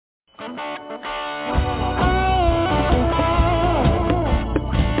Every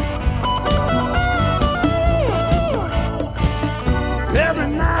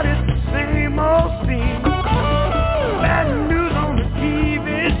night it's the same old scene. Bad news on the TV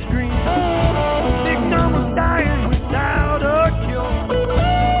screen. Big numbers dying without a cure.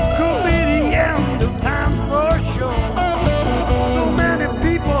 Could be the end of time for sure. So many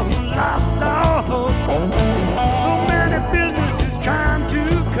people who lost all hope. So many businesses trying to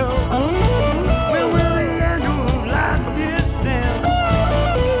cope. When will the angel of light descend?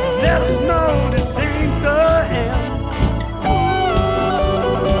 Let us know this ain't the end.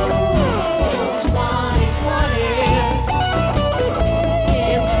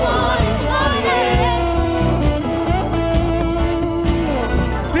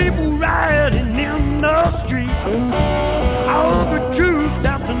 All the truth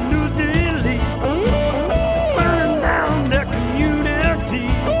that the news delete, burning down their community.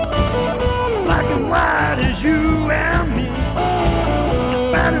 Black and white as you and me.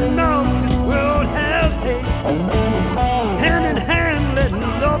 It's bad enough this world has hate. Hand in hand letting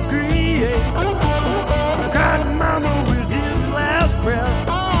love create. Cried mama with his last breath.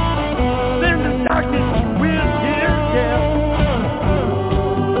 Then the darkness with his death.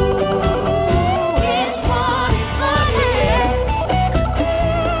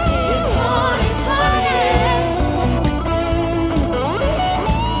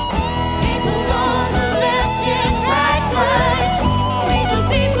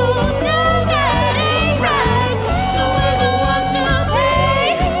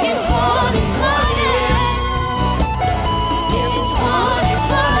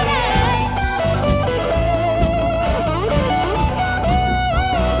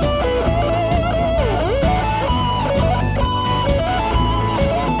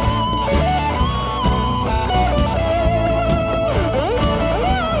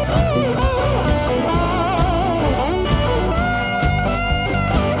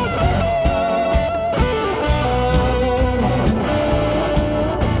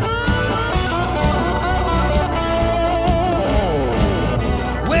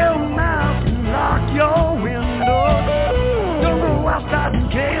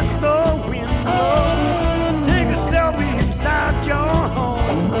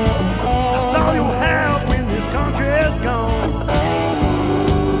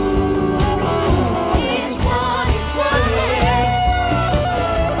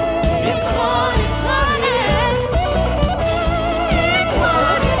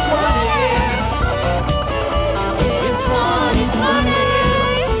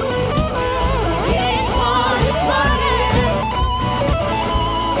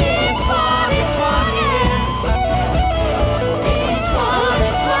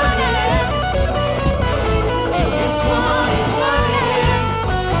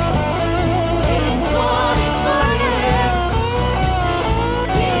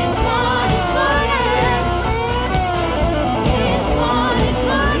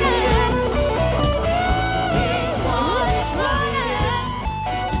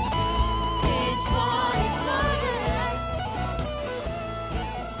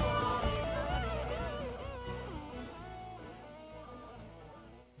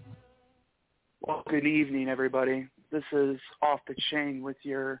 Good evening, everybody. This is Off the Chain with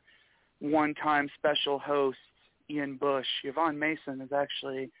your one-time special host, Ian Bush. Yvonne Mason is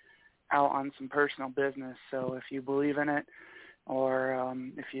actually out on some personal business, so if you believe in it or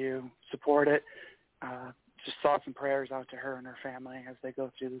if you support it, just thoughts and prayers out to her and her family as they go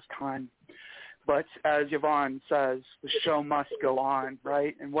through this time. But as Yvonne says, the show must go on,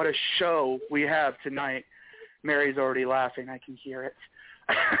 right? And what a show we have tonight. Mary's already laughing. I can hear it.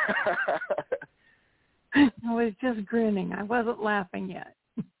 I was just grinning. I wasn't laughing yet.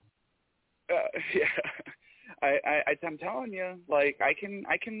 Yeah, I'm telling you, like I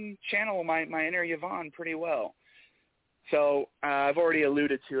can channel my inner Yvonne pretty well. So I've already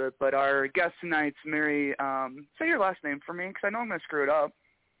alluded to it, but our guest tonight's Mary. Say your last name for me, because I know I'm going to screw it up.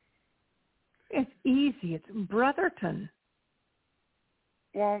 It's easy. It's Brotherton.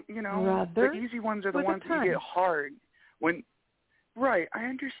 Well, you know, the easy ones are the ones that you get hard when. Right, I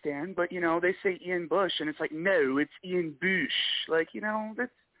understand, but, you know, they say Ian Bush, and it's like, no, it's Ian Bush. Like, you know,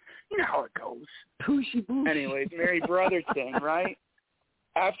 that's, you know how it goes. Pushy Bush. Anyways, Mary Brotherton, right?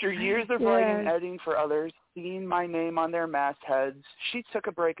 After years of writing and editing for others, seeing my name on their mastheads, she took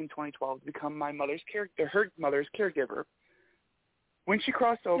a break in 2012 to become her mother's caregiver. When she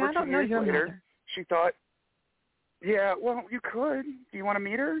crossed over 2 years later, she thought, yeah, well, you could. Do you want to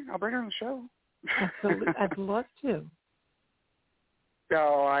meet her? I'll bring her on the show. Absolutely. I'd love to.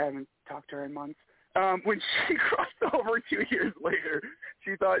 No, I haven't talked to her in months. When she crossed over 2 years later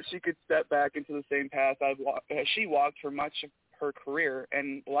She thought she could step back into the same path she walked for much of her career,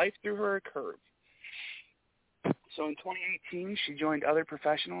 and life threw her a curve. So in 2018, she joined other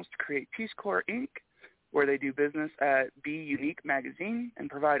professionals to create PEACECORE, Inc., where they do business at BUneke Magazine and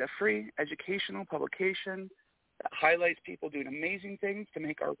provide a free educational publication that highlights people doing amazing things to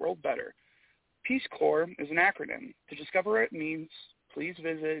make our world better. PEACECORE is an acronym. To discover what it means, please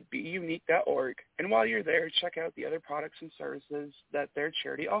visit BUneke.org, and while you're there, check out the other products and services that their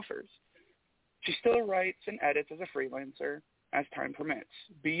charity offers. She still writes and edits as a freelancer as time permits.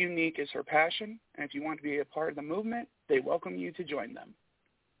 BUneke is her passion, and if you want to be a part of the movement, they welcome you to join them.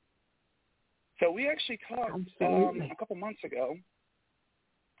 So we actually talked a couple months ago,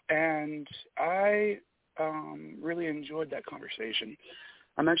 and I really enjoyed that conversation.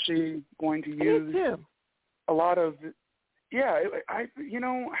 I'm actually going to use a lot of,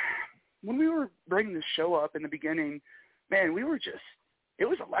 when we were bringing this show up in the beginning, man, it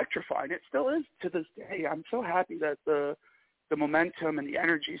was electrifying. It still is to this day. I'm so happy that the momentum and the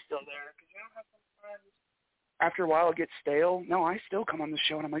energy is still there. Because sometimes after a while it gets stale. No, I still come on the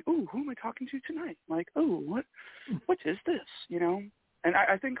show and I'm like, ooh, who am I talking to tonight? I'm like, ooh, what is this? And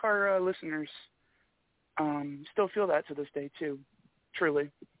I think our listeners still feel that to this day too,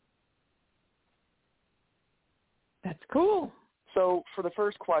 truly. That's cool. So for the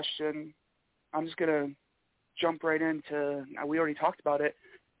first question, I'm just going to jump right into, we already talked about it.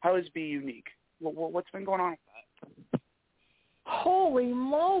 How is BUneke? What's been going on with that? Holy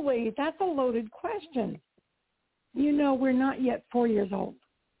moly, that's a loaded question. We're not yet 4 years old.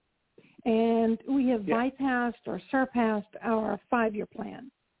 And we have bypassed or surpassed our 5-year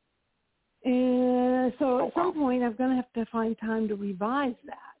plan. And so at some point I'm going to have to find time to revise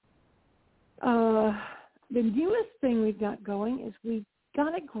that. The newest thing we've got going is we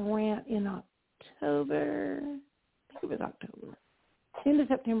got a grant in October. I think it was October. End of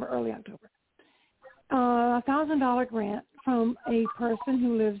September, early October. $1,000 grant from a person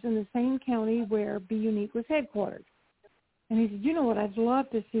who lives in the same county where BUneke was headquartered. And he said, what I'd love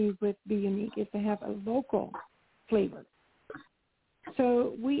to see with BUneke is to have a local flavor.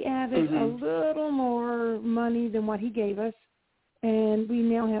 So we added a little more money than what he gave us, and we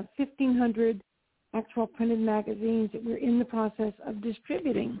now have 1,500 actual printed magazines that we're in the process of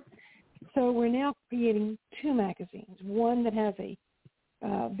distributing. So we're now creating 2 magazines, one that has a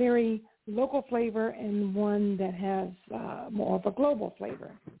very local flavor and one that has more of a global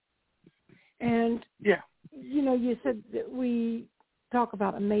flavor. And, you said that we talk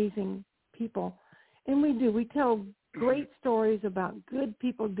about amazing people, and we do. We tell great stories about good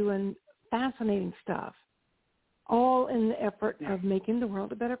people doing fascinating stuff, all in the effort of making the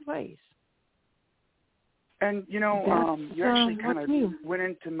world a better place. And, you actually kind of went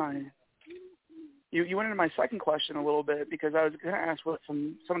into my you went into my second question a little bit, because I was going to ask what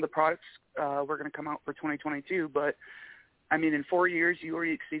some of the products were going to come out for 2022. But, I mean, in 4 years, you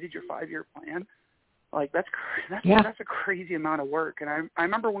already exceeded your 5-year plan. Like, that's a crazy amount of work. And I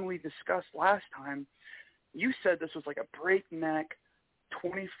remember when we discussed last time, you said this was like a breakneck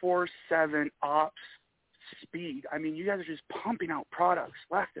 24/7 ops speed. I mean, you guys are just pumping out products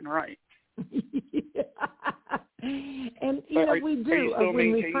left and right. And, we do.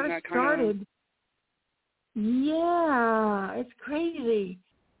 When we first started, it's crazy.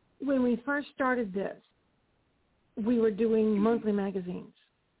 When we first started this, we were doing monthly magazines.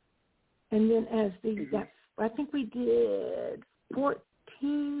 And then I think we did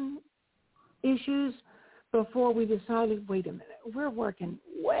 14 issues before we decided, wait a minute, we're working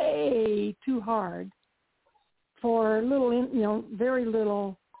way too hard for very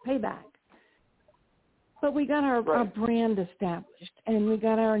little payback. But we got our brand established, and we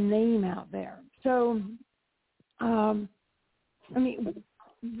got our name out there. So,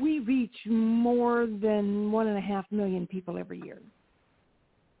 we reach more than 1.5 million people every year.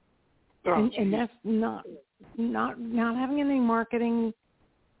 And that's not having any marketing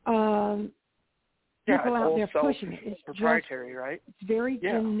people out there pushing it. It's proprietary, right? It's very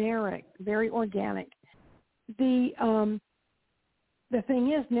generic, very organic. The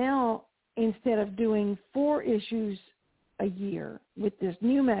thing is now, instead of doing 4 issues a year with this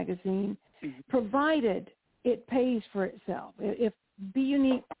new magazine, provided it pays for itself. If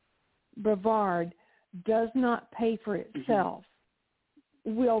BUneke Brevard does not pay for itself,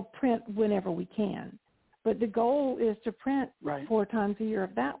 we'll print whenever we can. But the goal is to print 4 times a year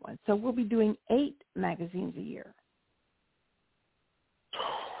of that one. So we'll be doing 8 magazines a year.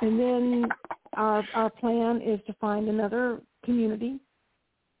 And then our plan is to find another community,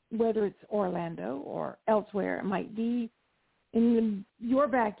 whether it's Orlando or elsewhere. It might be in your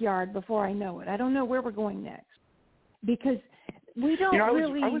backyard before I know it. I don't know where we're going next. Because we don't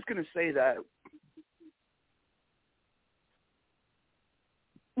really. I was going to say that.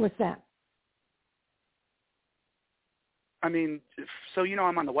 What's that? I mean, so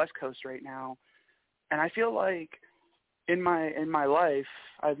I'm on the West Coast right now, and I feel like in my life,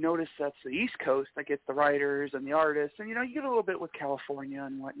 I've noticed that's the East Coast that gets the writers and the artists, and you get a little bit with California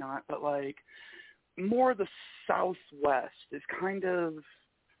and whatnot, but like more the Southwest is kind of,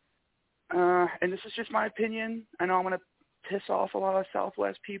 and this is just my opinion. I know I'm going to piss off a lot of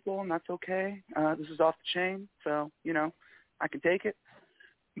Southwest people, and that's okay. This is off the chain, so I can take it.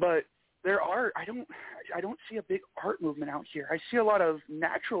 But I don't see a big art movement out here. I see a lot of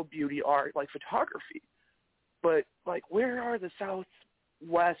natural beauty art, like photography. But like, where are the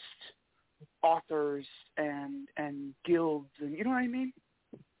Southwest authors and guilds, and you know what I mean?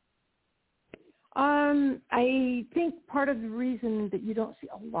 I think part of the reason that you don't see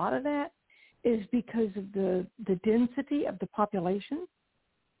a lot of that is because of the density of the population.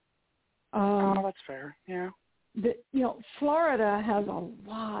 That's fair. Yeah. Florida has a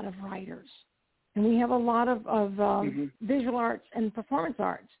lot of writers, and we have a lot of visual arts and performance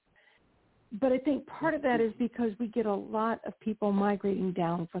arts. But I think part of that is because we get a lot of people migrating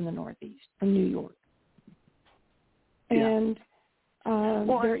down from the Northeast, from New York. And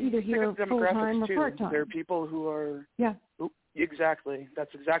they're either here full-time or part-time. There are people who are... Yeah. Exactly.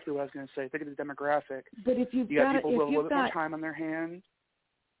 That's exactly what I was going to say. Think of the demographic. But if you got people who have a little bit more time on their hands.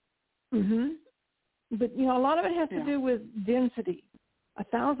 Mm-hmm. But, a lot of it has to do with density.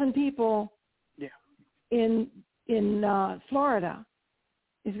 1,000 people in Florida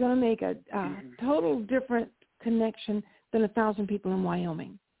is going to make a total different connection than 1,000 people in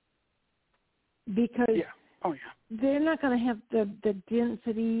Wyoming, because they're not going to have the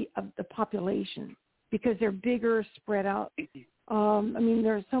density of the population because they're bigger, spread out. There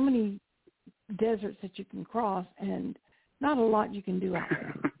are so many deserts that you can cross, and not a lot you can do out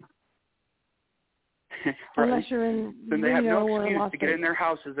there. Unless you're in then they have no or excuse Las to get in their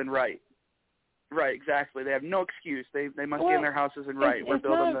houses and write. Right, exactly. They have no excuse. They must get in their houses and write. We're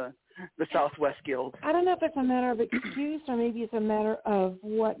building the Southwest Guild. I don't know if it's a matter of excuse or maybe it's a matter of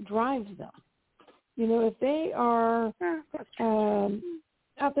what drives them. If they are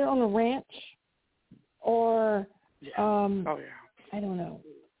out there on a ranch or, I don't know.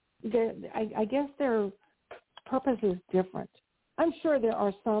 I guess their purpose is different. I'm sure there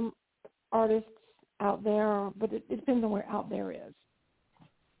are some artists out there, but it depends on where out there is.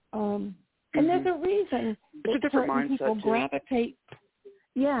 And there's a reason that certain people gravitate.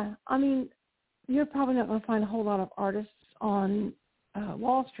 Yeah, you're probably not going to find a whole lot of artists on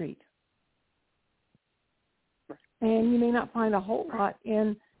Wall Street. And you may not find a whole lot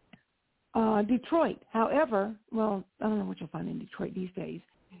in Detroit. However, I don't know what you'll find in Detroit these days.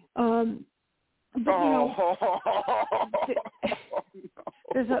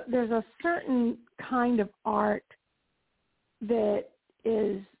 There's a certain kind of art that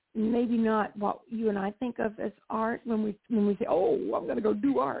is maybe not what you and I think of as art when we say, I'm going to go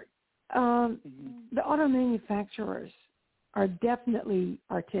do art. The auto manufacturers are definitely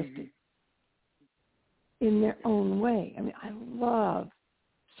artistic in their own way. I love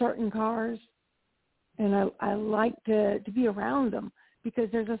certain cars, and I like to be around them because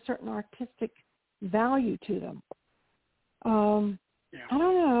there's a certain artistic value to them. I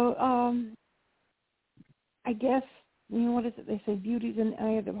don't know. I guess, what is it? They say beauty's in the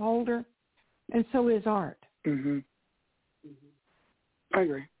eye of the beholder, and so is art. I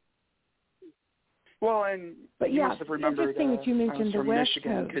agree. Well, but you must have remembered interesting that you mentioned the West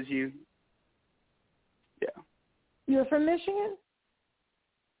Michigan Coast. Because you... Yeah. You're from Michigan?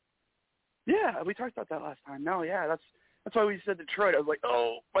 Yeah, we talked about that last time. No, that's why we said Detroit. I was like,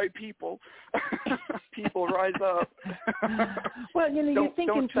 my people. People rise up. Well, you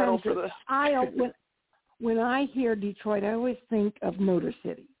think in terms of when I hear Detroit, I always think of Motor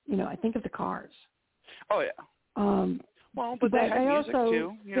City. I think of the cars. Oh, yeah. But they had music,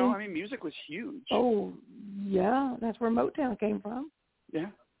 too. Music was huge. Oh, yeah. That's where Motown came from.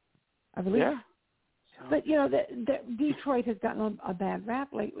 Yeah. I believe. Yeah. So. But, Detroit has gotten a bad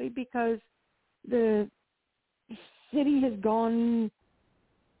rap lately because the city has gone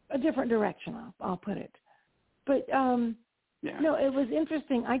a different direction, I'll put it. But, no, it was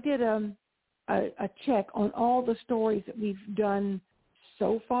interesting. I did a check on all the stories that we've done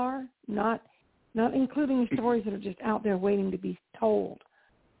so far, not including stories that are just out there waiting to be told.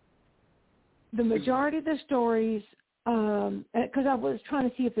 The majority of the stories, because I was trying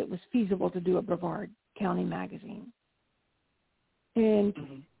to see if it was feasible to do a Brevard County magazine.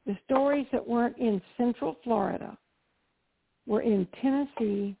 And the stories that weren't in Central Florida were in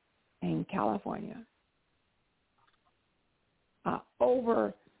Tennessee and California.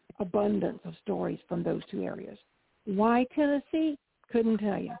 overabundance of stories from those two areas. Why Tennessee? Couldn't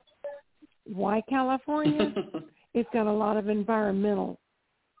tell you. Why California? It's got a lot of environmental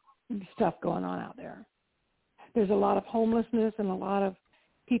stuff going on out there. There's a lot of homelessness and a lot of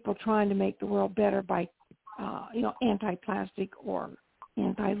people trying to make the world better by, anti-plastic or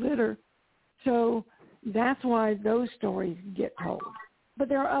anti-litter. So that's why those stories get told. But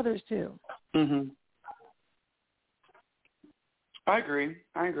there are others too. Mm-hmm. I agree.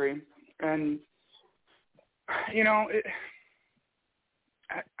 And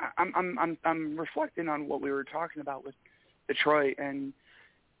I'm reflecting on what we were talking about with Detroit and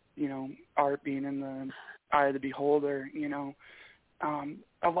art being in the eye of the beholder.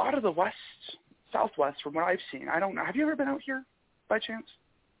 A lot of the Southwest, from what I've seen, I don't know. Have you ever been out here by chance?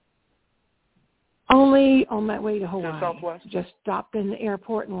 Only on my way to Hawaii. The Southwest? Just stopped in the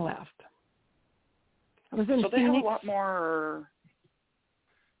airport and left. I was in So Phoenix. they have a lot more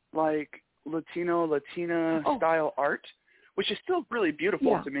like Latina style art, which is still really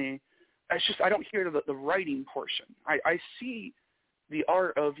beautiful to me. It's just I don't hear the writing portion. I see the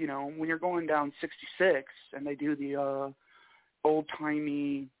art of, when you're going down 66 and they do the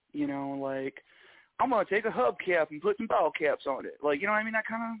old-timey, like, I'm going to take a hubcap and put some bottle caps on it. Like, that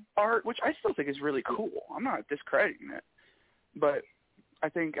kind of art, which I still think is really cool. I'm not discrediting it. But I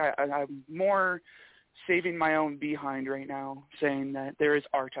think I'm more saving my own behind right now, saying that there is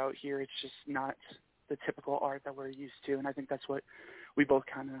art out here. It's just not the typical art that we're used to. And I think that's what we both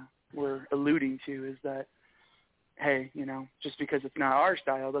kind of were alluding to, is that, hey, just because it's not our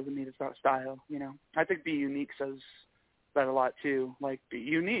style doesn't mean it's not style, I think BUneke says that a lot too. Like, be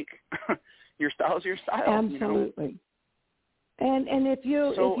unique. Your style is your style. Absolutely. And if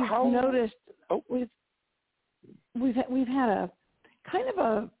you've noticed, we've had a kind of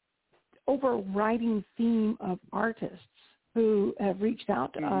a overriding theme of artists who have reached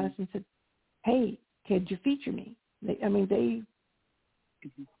out to us and said, "Hey, could you feature me?"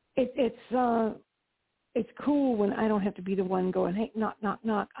 It's cool when I don't have to be the one going, "Hey, knock, knock,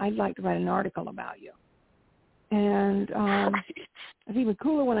 knock. I'd like to write an article about you." And it's even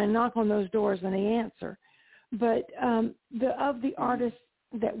cooler when I knock on those doors and they answer. But the artists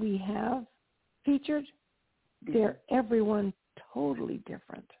that we have featured, they're everyone totally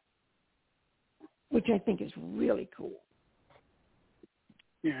different, which I think is really cool.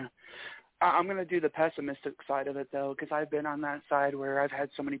 Yeah. I'm going to do the pessimistic side of it, though, because I've been on that side where I've had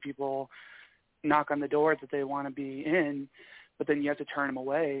so many people knock on the door that they want to be in, but then you have to turn them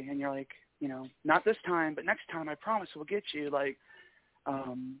away, and you're like, not this time, but next time I promise we'll get you. Like,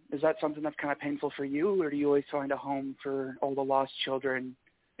 is that something that's kind of painful for you, or do you always find a home for all the lost children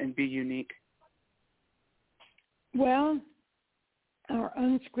and BUneke? Well, our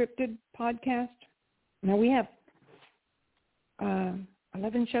unscripted podcast, now we have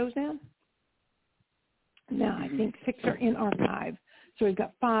 11 shows now. Now I think 6 are in archive, so we've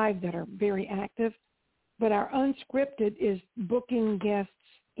got 5 that are very active. But our unscripted is booking guests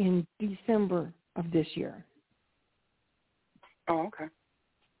in December of this year. Oh, okay.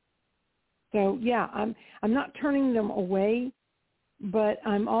 So yeah, I'm not turning them away, but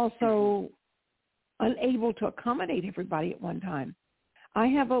I'm also unable to accommodate everybody at one time. I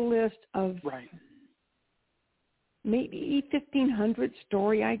have a list of maybe 1,500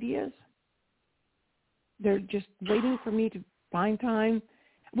 story ideas. They're just waiting for me to find time.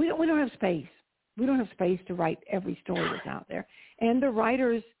 We don't have space. We don't have space to write every story that's out there. And the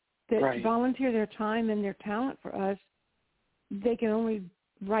writers that volunteer their time and their talent for us, they can only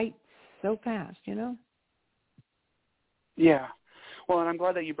write so fast, Yeah. Well, and I'm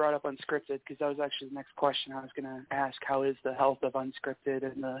glad that you brought up unscripted, because that was actually the next question I was going to ask. How is the health of unscripted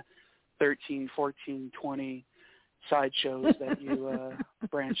and the 13, 14, 20 sideshows that you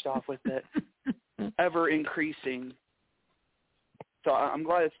branched off with it, ever increasing? So I'm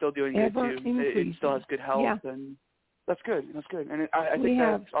glad it's still doing good, too. It still has good health, and that's good. That's good. And I think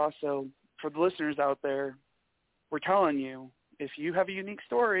that's also, for the listeners out there, we're telling you, if you have a unique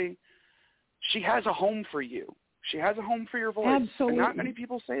story, she has a home for you. She has a home for your voice. Absolutely. And not many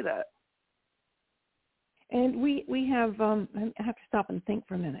people say that. And we have, I have to stop and think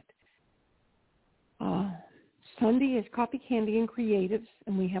for a minute. Sunday is Coffee, Candy, and Creatives,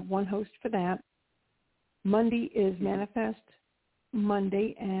 and we have one host for that. Monday is Manifest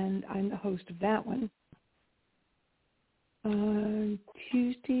Monday, and I'm the host of that one.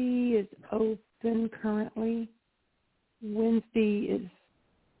 Tuesday is open currently. Wednesday is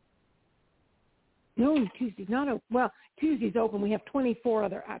Tuesday's not open. Well, Tuesday's open. We have 23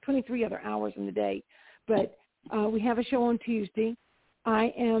 other hours in the day, but we have a show on Tuesday.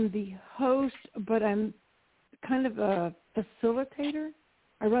 I am the host, but I'm kind of a facilitator.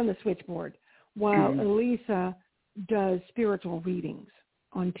 I run the switchboard while Elisa does spiritual readings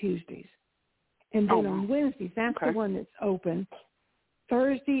on Tuesdays. And then on Wednesdays, that's the one that's open.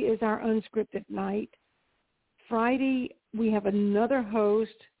 Thursday is our unscripted night. Friday, we have another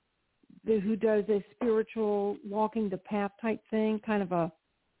host who does a spiritual walking the path type thing, kind of a,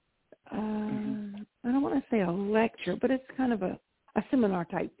 I don't want to say a lecture, but it's kind of a seminar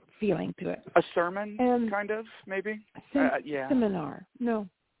type feeling to it. A sermon, kind of, maybe? Seminar, no.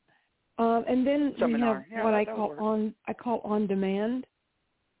 And then seminar. We have what I call on demand.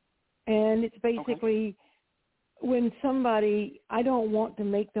 And it's basically when somebody, I don't want to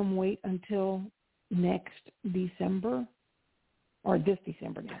make them wait until next December or this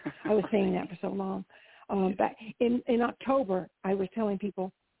December now. I was saying that for so long. Back in October, I was telling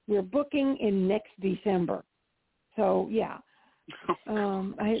people we're booking in next December. So, yeah.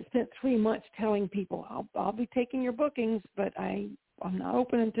 I had spent 3 months telling people I'll be taking your bookings, but I'm not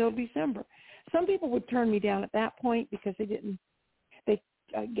open until December. Some people would turn me down at that point because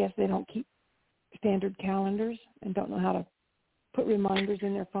I guess they don't keep standard calendars and don't know how to put reminders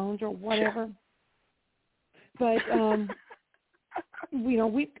in their phones or whatever. But we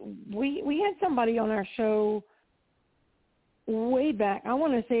had somebody on our show way back. I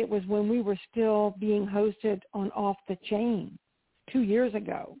want to say it was when we were still being hosted on Off the Chain 2 years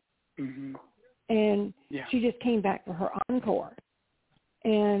ago. And she just came back for her encore.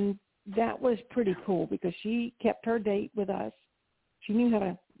 And that was pretty cool because she kept her date with us. She knew how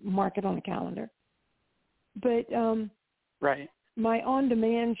to mark it on the calendar. But my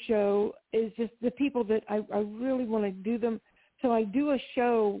on-demand show is just the people that I really want to do them. So I do a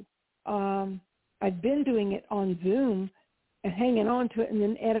show. I've been doing it on Zoom and hanging on to it and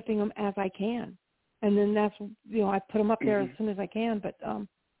then editing them as I can. And then that's, I put them up there as soon as I can. But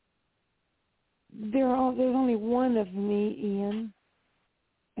there's only one of me, Ian.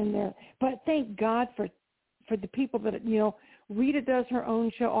 But thank God for the people that, Rita does her own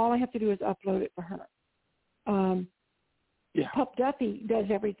show. All I have to do is upload it for her. Pup Duffy does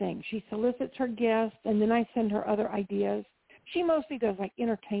everything. She solicits her guests, and then I send her other ideas. She mostly does, like,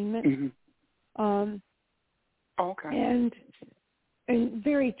 entertainment. And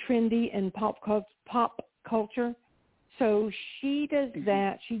very trendy and pop culture. So she does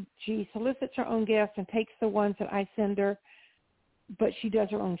that. She solicits her own guests and takes the ones that I send her, but she does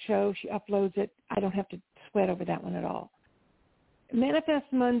her own show. She uploads it. I don't have to sweat over that one at all. Manifest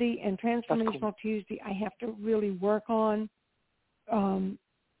Monday and Transformational Tuesday I have to really work on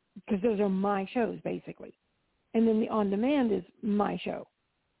because those are my shows, basically. And then the on-demand is my show.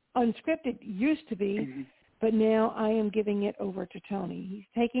 Unscripted used to be, but now I am giving it over to Tony. He's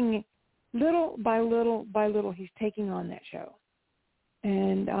taking it little by little by little. He's taking on that show.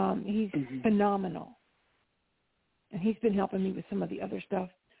 And he's phenomenal. And he's been helping me with some of the other stuff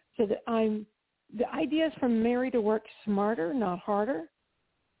so that the idea is for Mary to work smarter, not harder.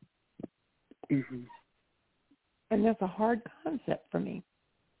 And that's a hard concept for me.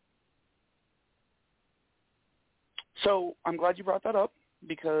 So I'm glad you brought that up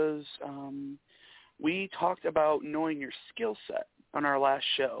because we talked about knowing your skill set on our last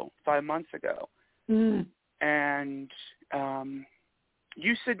show 5 months ago. And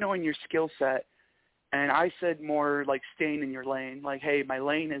you said knowing your skill set, and I said more like staying in your lane, like, hey, my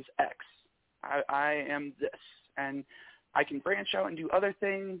lane is X. I am this, and I can branch out and do other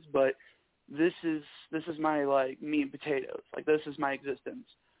things, but this is my, like, meat and potatoes. Like, this is my existence.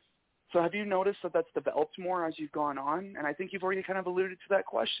 So have you noticed that that's developed more as you've gone on? And I think you've already kind of alluded to that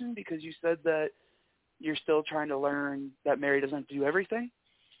question because you said that you're still trying to learn that Mary doesn't do everything.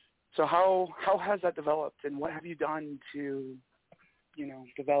 So how has that developed, and what have you done to,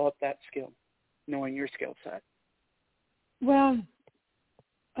 develop that skill, knowing your skill set? Well,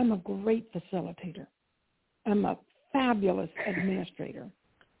 I'm a great facilitator. I'm a fabulous administrator.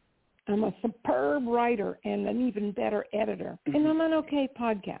 I'm a superb writer and an even better editor. And I'm an okay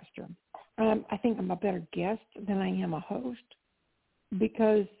podcaster. I think I'm a better guest than I am a host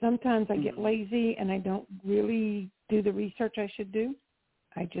because sometimes I get lazy and I don't really do the research I should do.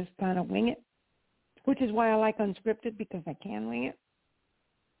 I just kind of wing it, which is why I like unscripted because I can wing it.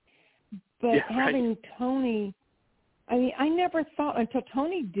 But having Tony, I never thought until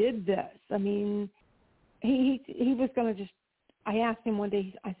Tony did this. He was going to just, I asked him one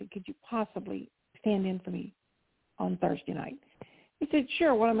day, I said, could you possibly stand in for me on Thursday night? He said,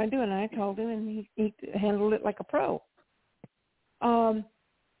 sure, what am I doing? And I told him, and he handled it like a pro.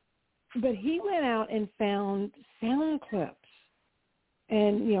 But he went out and found sound clips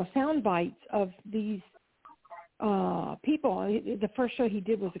and, sound bites of these people. The first show he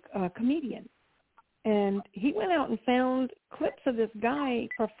did was a comedian. And he went out and found clips of this guy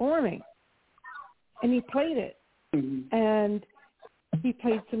performing, and he played it. Mm-hmm. And he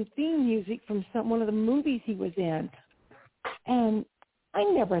played some theme music from one of the movies he was in. And I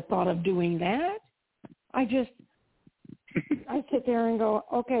never thought of doing that. I sit there and go,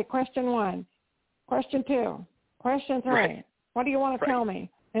 okay, question 1, question 2, question 3. Right. What do you want to tell me?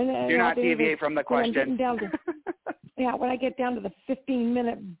 And do not deviate from the question. When I get down to the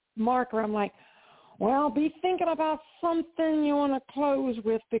 15-minute marker, I'm like, well, be thinking about something you want to close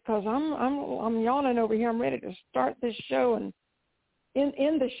with, because I'm yawning over here. I'm ready to start this show and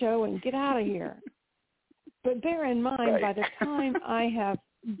end the show and get out of here. But bear in mind, right.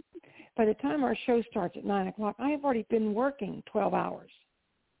 by the time our show starts at 9:00, I have already been working 12 hours.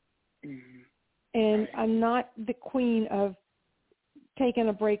 Mm-hmm. And I'm not the queen of taking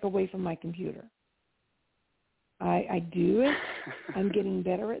a break away from my computer. I do it. I'm getting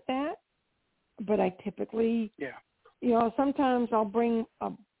better at that. But I typically, sometimes I'll bring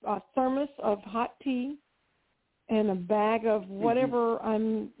a thermos of hot tea and a bag of whatever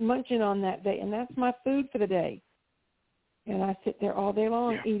I'm munching on that day, and that's my food for the day. And I sit there all day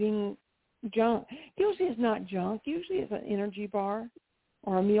long eating junk. Usually it's not junk. Usually it's an energy bar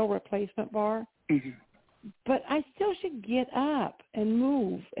or a meal replacement bar. Mm-hmm. But I still should get up and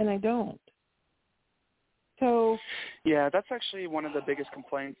move, and I don't. So yeah, that's actually one of the biggest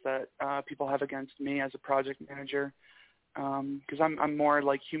complaints that people have against me as a project manager, because I'm more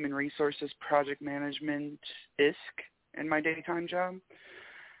like human resources project management-esque in my daytime job.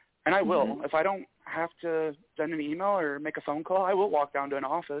 And I will. If I don't have to send an email or make a phone call, I will walk down to an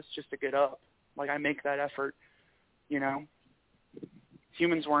office just to get up. Like, I make that effort,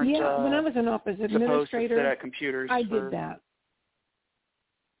 Humans weren't when I was an office administrator, supposed to sit at computers. I did that.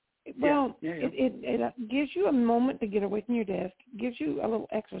 Well, it gives you a moment to get away from your desk, gives you a little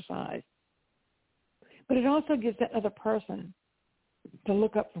exercise, but it also gives that other person to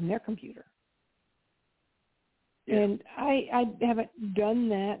look up from their computer. Yeah. And I haven't done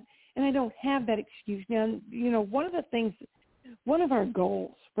that, and I don't have that excuse. Now, one of our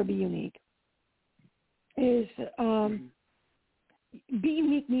goals for BUneke is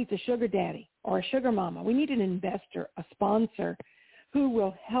BUneke needs a sugar daddy or a sugar mama. We need an investor, a sponsor, who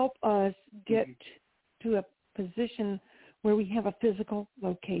will help us get to a position where we have a physical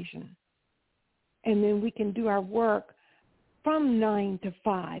location. And then we can do our work from 9 to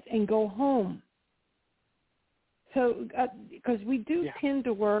 5 and go home. So, because we do tend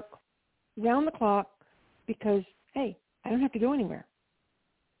to work round the clock because, hey, I don't have to go anywhere.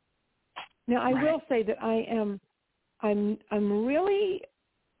 Now, I will say that I'm really,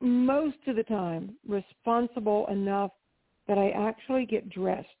 most of the time, responsible enough that I actually get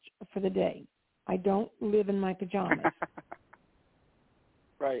dressed for the day. I don't live in my pajamas.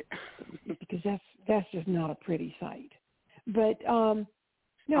 Right. Because that's just not a pretty sight. But I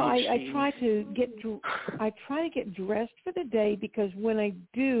try to get dressed for the day, because when I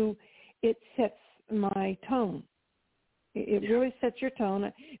do, it sets my tone. It really sets your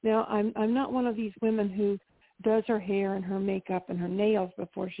tone. Now, I'm not one of these women who does her hair and her makeup and her nails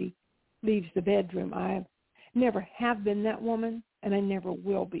before she leaves the bedroom. I never have been that woman, and I never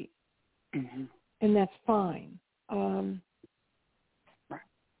will be. Mm-hmm. And that's fine.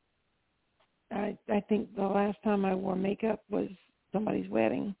 I think the last time I wore makeup was somebody's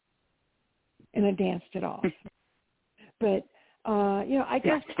wedding, and I danced it off. But, I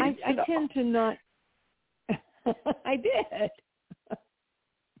guess I tend to not. I did.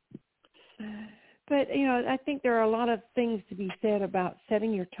 But, I think there are a lot of things to be said about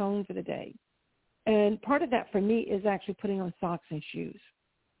setting your tone for the day. And part of that for me is actually putting on socks and shoes.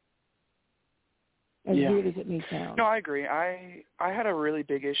 As weird as it may sound. No, I agree. I had a really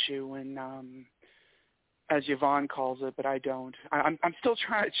big issue when, as Yvonne calls it, but I don't. I'm still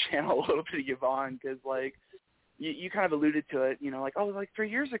trying to channel a little bit of Yvonne, because, like, you kind of alluded to it, like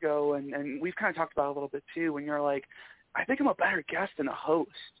 3 years ago, and we've kind of talked about it a little bit too, when you're like, I think I'm a better guest than a host.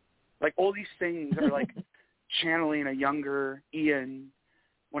 Like, all these things are like channeling a younger Ian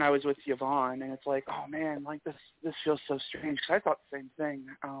when I was with Yvonne, and it's like, oh man, like this feels so strange, because I thought the same thing.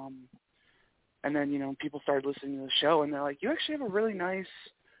 And then, people started listening to the show, and they're like, you actually have a really nice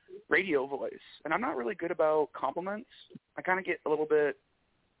radio voice. And I'm not really good about compliments. I kind of get a little bit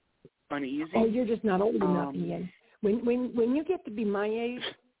uneasy. Oh, you're just not old enough, Ian. When you get to be my age,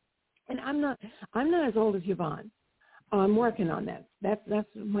 and I'm not as old as Yvonne. I'm working on that. That's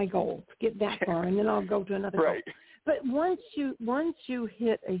my goal, to get that far, and then I'll go to another goal. But once you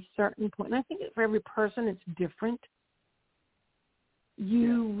hit a certain point, and I think for every person it's different,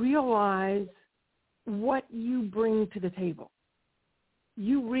 you realize what you bring to the table.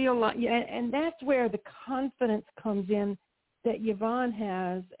 you realize, and that's where the confidence comes in that Yvonne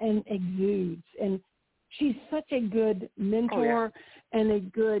has and exudes. And she's such a good mentor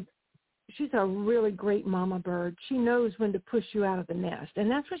and she's a really great mama bird. She knows when to push you out of the nest. And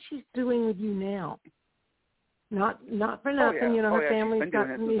that's what she's doing with you now. Not for nothing, her family's got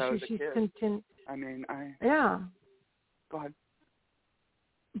some issues. She's content. I mean, yeah. Go ahead.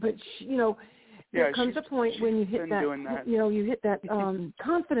 But there comes a point when you hit that, you hit that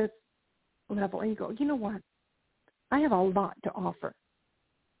confidence level, and you go, you know what? I have a lot to offer,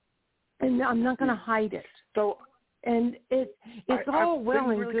 and I'm not going to hide it. So, and it's all well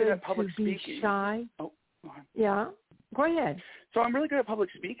and really good to be speaking. shy. Oh, go on. Yeah, go ahead. So I'm really good at public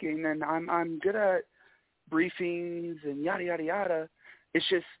speaking, and I'm good at briefings and yada yada yada. It's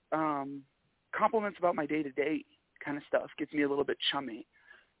just compliments about my day-to-day kind of stuff gets me a little bit chummy.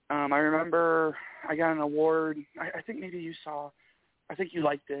 I remember I got an award. I think maybe you saw. I think you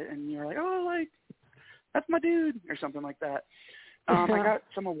liked it, and you were like, "Oh, that's my dude," or something like that. I got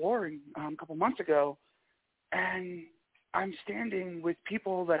some award a couple months ago, and I'm standing with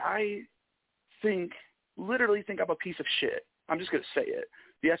people that I literally think I'm a piece of shit. I'm just gonna say it.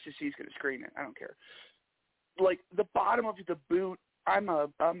 The FCC is gonna screen it. I don't care. Like the bottom of the boot, I'm a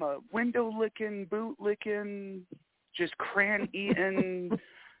window licking, boot licking, just crayon eating,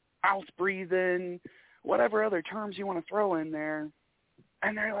 mouth breathing, whatever other terms you want to throw in there.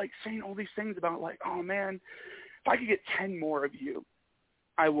 And they're like saying all these things about like, oh man, if I could get 10 more of you,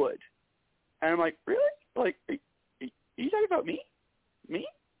 I would. And I'm like, really? Like, are you talking about me? Me?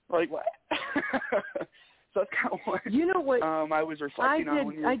 Like what? So that's kind of what I was reflecting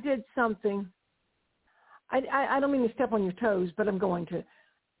on. I did something. I don't mean to step on your toes, but I'm going to,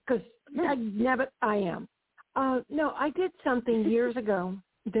 because I am. No, I did something years ago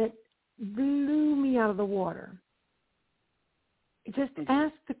that blew me out of the water. Just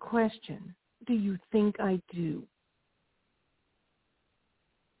ask the question, do you think I do?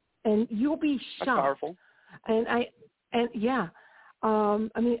 And you'll be shocked. That's powerful. I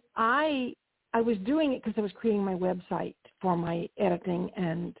was doing it because I was creating my website for my editing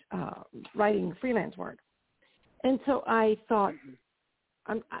and writing freelance work. And so I thought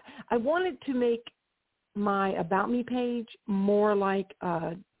I wanted to make my About Me page more like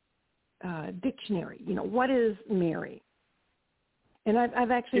a dictionary. What is Mary? And I've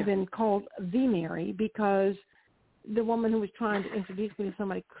actually been called The Mary because the woman who was trying to introduce me to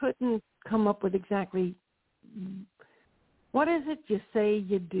somebody couldn't come up with exactly what is it you say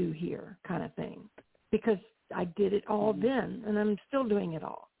you do here kind of thing, because I did it all then, and I'm still doing it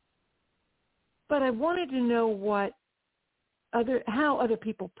all. But I wanted to know how other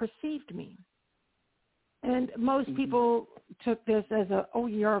people perceived me. And most people took this as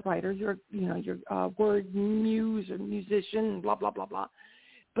you're a writer, you're a word muse or musician, blah, blah, blah, blah.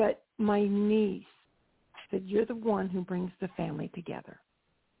 But my niece said, you're the one who brings the family together.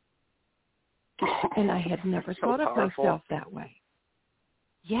 And I had never thought of myself that way.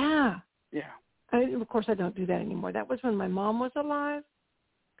 Yeah. Yeah. Of course, I don't do that anymore. That was when my mom was alive.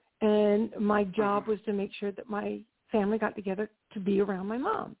 And my job was to make sure that my family got together to be around my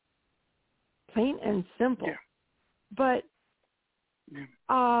mom. Plain and simple. Yeah. But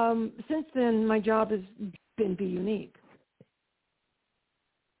since then, my job has been BUneke.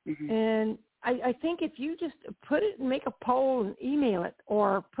 And I think if you just put it and make a poll and email it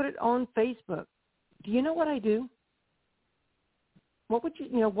or put it on Facebook, do you know what I do? What would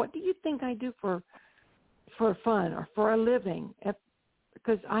what do you think I do for fun or for a living?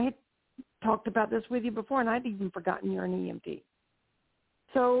 Because I had talked about this with you before, and I'd even forgotten you're an EMT.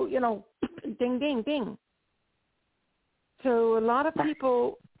 So, ding, ding, ding. So a lot of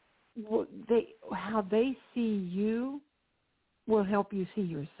people, how they see you will help you see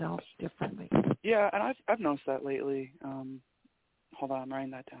yourself differently. Yeah, and I've noticed that lately. Hold on, I'm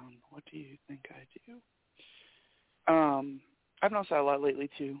writing that down. What do you think I do? I've noticed that a lot lately,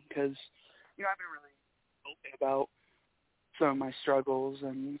 too, because, I've been really open about some of my struggles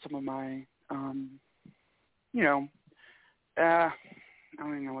and some of my, I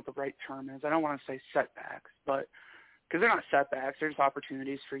don't even know what the right term is. I don't want to say setbacks, but because they're not setbacks, they're just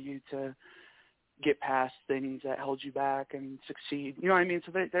opportunities for you to get past things that held you back and succeed. You know what I mean?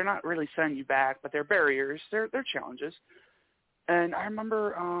 So they're not really setting you back, but they're barriers. They're challenges. And I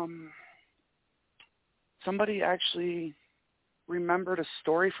remember somebody actually remembered a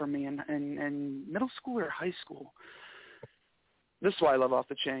story from me in middle school or high school. This is why I love Off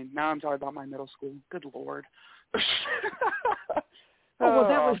the Chain. Now I'm talking about my middle school. Good Lord. Well,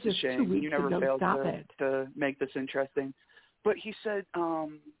 that was just shame. 2 weeks You never ago. failed Stop it. to make this interesting. But he said, I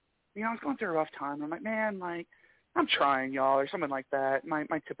was going through a rough time. I'm like, man, I'm trying, y'all, or something like that. My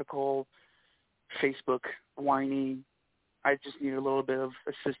typical Facebook whiny, I just need a little bit of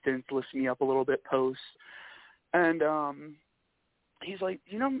assistance, lift me up a little bit post. And he's like,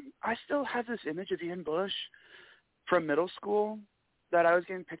 I still have this image of Ian Bush from middle school that I was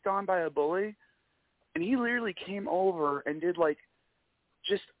getting picked on by a bully. And he literally came over and did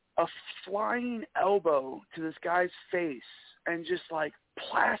just a flying elbow to this guy's face and just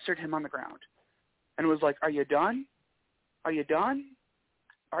plastered him on the ground. And was like, are you done? Are you done?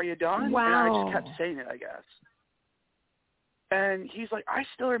 Are you done? Wow. And I just kept saying it, I guess. And he's like, I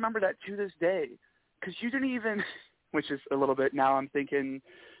still remember that to this day, because you didn't even, which is a little bit, now I'm thinking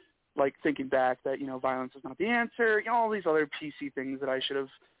back that, violence is not the answer, all these other PC things that I should have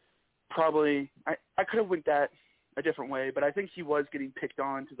probably, I could have went that a different way, but I think he was getting picked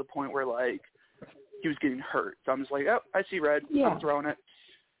on to the point where, he was getting hurt. So I'm just like, oh, I see red. Yeah. I'm throwing it.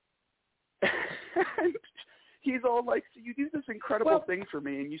 And he's all like, so you do this incredible thing for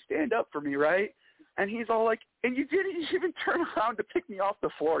me, and you stand up for me, right? And he's all like, and you didn't even turn around to pick me off the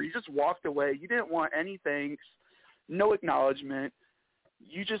floor. You just walked away. You didn't want any thanks, no acknowledgement.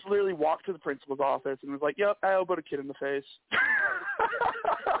 You just literally walked to the principal's office and was like, yep, I elbowed a kid in the face.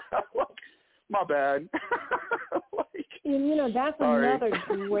 My bad. And that's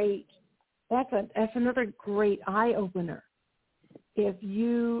sorry. That's another great eye opener. If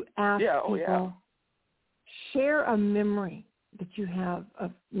you ask people, share a memory that you have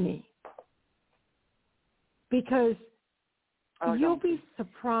of me, because you'll be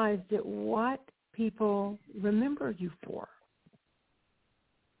surprised at what people remember you for.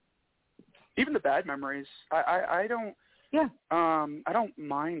 Even the bad memories. I don't. Yeah. I don't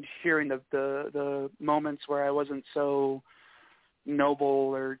mind hearing the moments where I wasn't so noble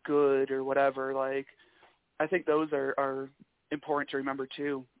or good or whatever. I think those are important to remember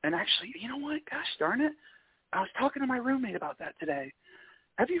too. And actually, you know what? Gosh darn it. I was talking to my roommate about that today.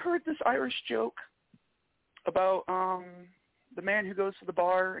 Have you heard this Irish joke about the man who goes to the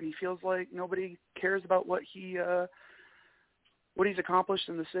bar and he feels like nobody cares about what he's accomplished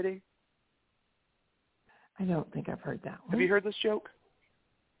in the city? I don't think I've heard that one. Have you heard this joke?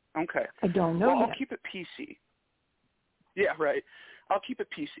 Okay. I don't know yet. I'll keep it PC. Yeah, right. I'll keep it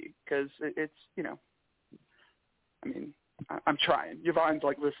PC because it's, I'm trying. Yvonne's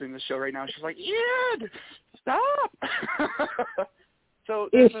listening to the show right now. She's like, yeah, stop. So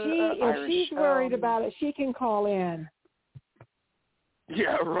if she's worried about it, she can call in.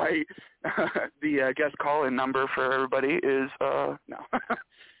 Yeah, right. The guest call-in number for everybody is no.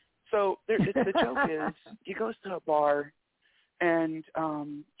 So the joke is he goes to a bar and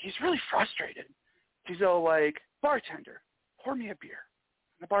he's really frustrated. He's all like, bartender, pour me a beer.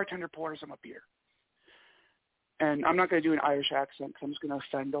 And the bartender pours him a beer. And I'm not going to do an Irish accent because I'm just going to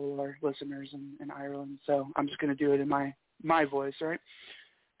offend all of our listeners in Ireland. So I'm just going to do it in my voice, right?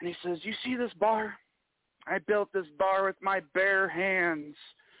 And he says, you see this bar? I built this bar with my bare hands,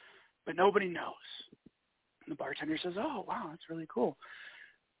 but nobody knows. And the bartender says, oh, wow, that's really cool.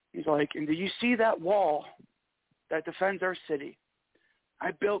 He's like, and do you see that wall that defends our city?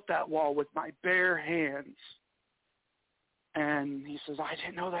 I built that wall with my bare hands. And he says, I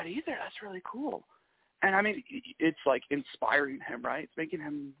didn't know that either. That's really cool. And it's inspiring him, right? It's making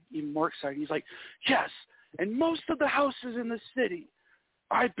him even more excited. He's like, yes, and most of the houses in the city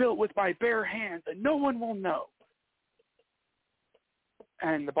I built with my bare hands and no one will know.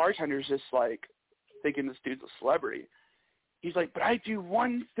 And the bartender's just thinking this dude's a celebrity. He's like, but I do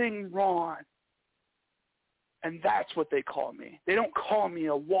one thing wrong, and that's what they call me. They don't call me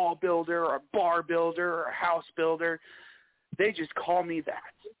a wall builder or a bar builder or a house builder. They just call me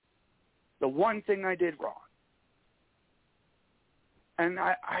that. The one thing I did wrong. And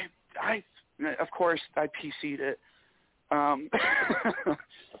I of course, I PC'd it. I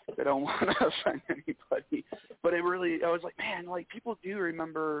don't want to offend anybody. But I was like, man, people do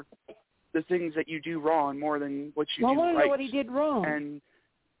remember the things that you do wrong more than what you do right. I want to know what he did wrong. And,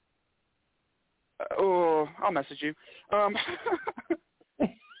 I'll message you. I'll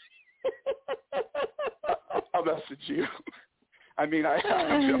message you. I'm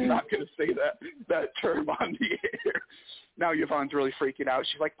not going to say that term on the air. Now Yvonne's really freaking out.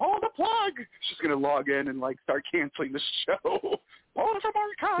 She's like, pull the plug. She's going to log in and start canceling the show. Pull it from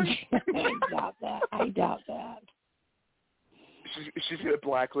archive. I doubt that. She's going to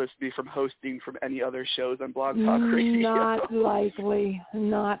blacklist me from hosting from any other shows on Blog Talk Radio. Not likely.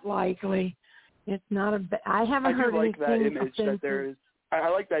 It's not I haven't heard anything. I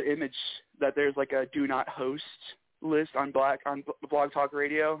like that image that there's a do not host list on Blog Talk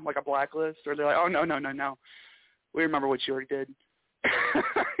Radio, like a blacklist, or they're like, oh no, we remember what you already did.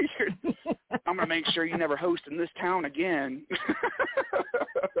 I'm going to make sure you never host in this town again.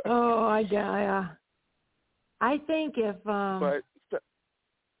 Oh, I think if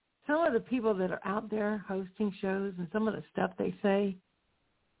some of the people that are out there hosting shows and some of the stuff they say,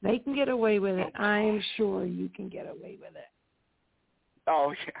 they can get away with it. I'm sure you can get away with it.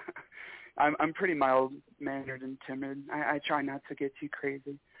 Oh, yeah. I'm pretty mild-mannered and timid. I try not to get too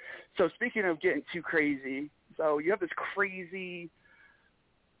crazy. So speaking of getting too crazy, so you have this crazy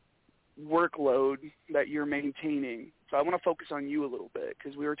workload that you're maintaining. So I want to focus on you a little bit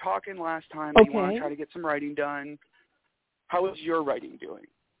because we were talking last time that you want to try to get some writing done. How is your writing doing?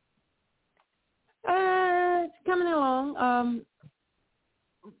 It's coming along.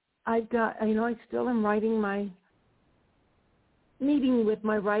 I've got, I still am writing my meeting with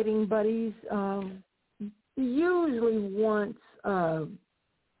my writing buddies usually once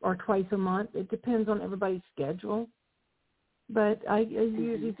or twice a month. It depends on everybody's schedule. But I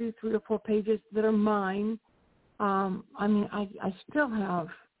usually do 3 or 4 pages that are mine. I still have,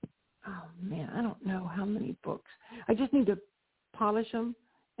 I don't know how many books. I just need to polish them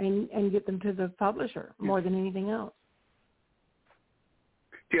and get them to the publisher more than anything else.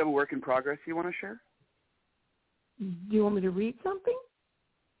 Do you have a work in progress you want to share? Do you want me to read something?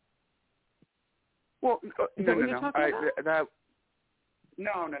 Well, no.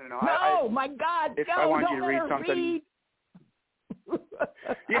 No, my God, if no, I want don't you to read something. Read.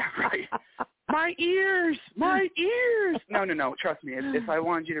 Yeah, right. My ears. No. Trust me. If I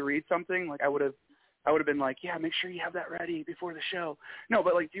wanted you to read something, like I would have been like, yeah, make sure you have that ready before the show. No,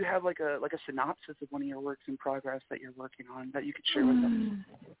 but like, do you have like a synopsis of one of your works in progress that you're working on that you could share with us?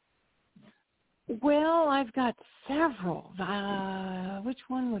 Well, I've got several. Which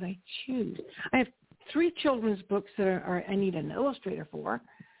one would I choose? I have 3 children's books that I need an illustrator for.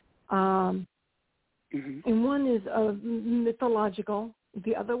 And one is mythological.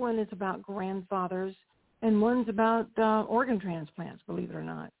 The other one is about grandfathers. And one's about organ transplants, believe it or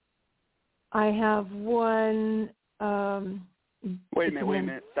not. I have one. Wait a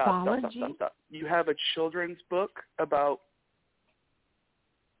minute. Stop. You have a children's book about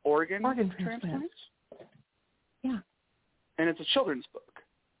organ transplants? Yeah. And it's a children's book?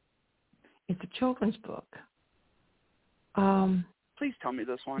 It's a children's book. Please tell me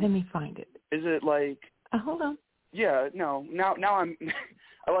this one. Let me find it. Is it like... hold on. Yeah, no. Now I'm...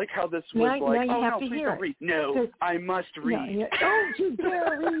 I like how this was like, now you have no, to please hear don't read. No, I must read. No, don't you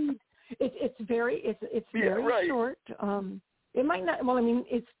dare read. It's very short. It might not... Well,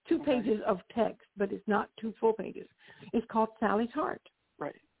 it's 2 pages of text, but it's not 2 full pages. It's called Sally's Heart.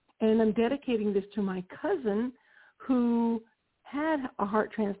 Right. And I'm dedicating this to my cousin who had a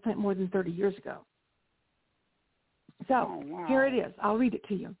heart transplant more than 30 years ago. So Here it is. I'll read it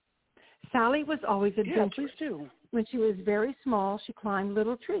to you. Sally was always adventurous. Yeah, please do. When she was very small, she climbed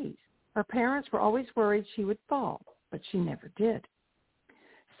little trees. Her parents were always worried she would fall, but she never did.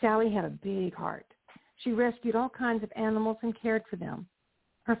 Sally had a big heart. She rescued all kinds of animals and cared for them.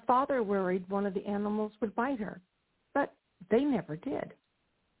 Her father worried one of the animals would bite her, but they never did.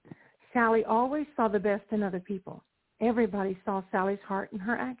 Sally always saw the best in other people. Everybody saw Sally's heart in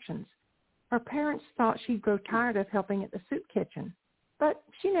her actions. Her parents thought she'd grow tired of helping at the soup kitchen, but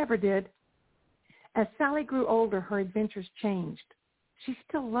she never did. As Sally grew older, her adventures changed. She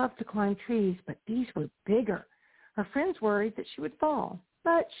still loved to climb trees, but these were bigger. Her friends worried that she would fall,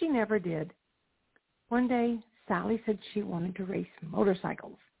 but she never did. One day, Sally said she wanted to race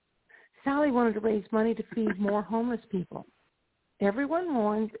motorcycles. Sally wanted to raise money to feed more homeless people. Everyone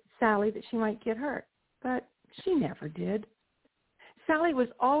warned Sally that she might get hurt, but she never did. Sally was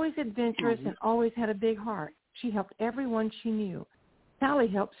always adventurous and always had a big heart. She helped everyone she knew. Sally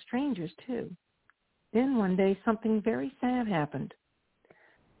helped strangers, too. Then one day, something very sad happened.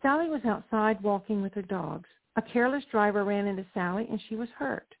 Sally was outside walking with her dogs. A careless driver ran into Sally, and she was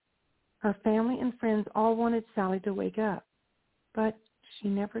hurt. Her family and friends all wanted Sally to wake up, but she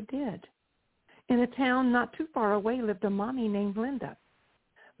never did. In a town not too far away lived a mommy named Linda.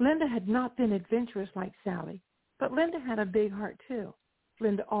 Linda had not been adventurous like Sally, but Linda had a big heart, too.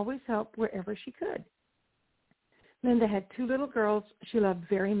 Linda always helped wherever she could. Linda had 2 little girls she loved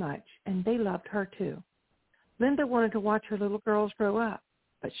very much, and they loved her, too. Linda wanted to watch her little girls grow up,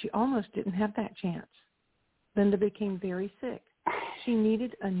 but she almost didn't have that chance. Linda became very sick. She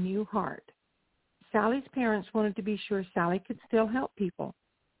needed a new heart. Sally's parents wanted to be sure Sally could still help people.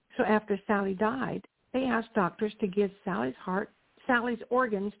 So after Sally died, they asked doctors to give Sally's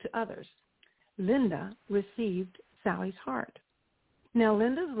organs to others. Linda received Sally's heart. Now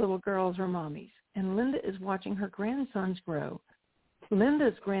Linda's little girls are mommies, and Linda is watching her grandsons grow.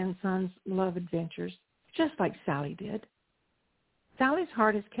 Linda's grandsons love adventures, just like Sally did. Sally's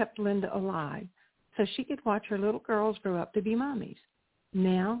heart has kept Linda alive so she could watch her little girls grow up to be mommies.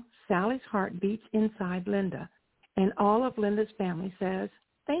 Now, Sally's heart beats inside Linda, and all of Linda's family says,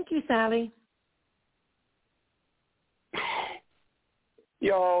 "Thank you, Sally."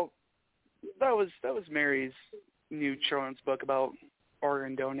 Y'all, that was Mary's new children's book about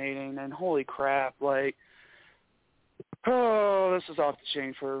organ donating, and holy crap, like, oh, this is off the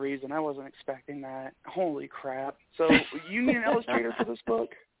chain for a reason. I wasn't expecting that. Holy crap. So you need an illustrator for this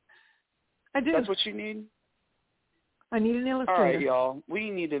book? I do. That's what you need? I need an illustrator. All right, y'all. We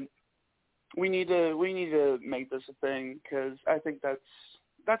need to make this a thing, because I think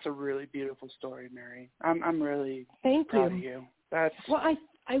that's a really beautiful story, Mary. I'm really proud of you. That's well.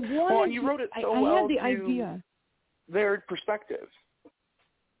 I wanted. Well, and you wrote it so well. I had the to idea. Their perspective.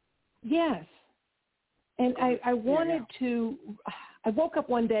 Yes, and I wanted to. I woke up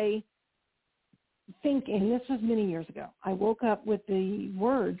one day thinking. This was many years ago. I woke up with the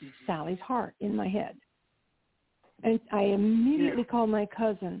words "Sally's heart" in my head, and I immediately called my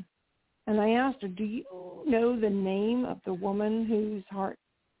cousin, and I asked her, "Do you know the name of the woman whose heart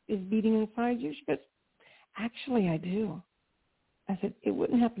is beating inside you?" She goes, "Actually, I do." I said, "It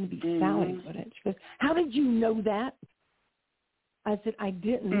wouldn't happen to be Sally, would it?" She goes, "How did you know that?" I said, "I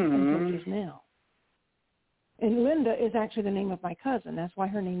didn't until just now." And Linda is actually the name of my cousin. That's why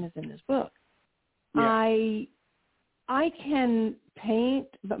her name is in this book. Yeah. I can paint,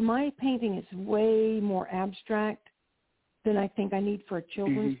 but my painting is way more abstract than I think I need for a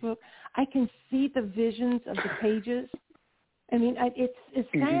children's book. I can see the visions of the pages. I mean,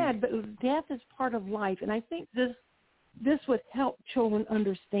 it's sad, but death is part of life, and I think this would help children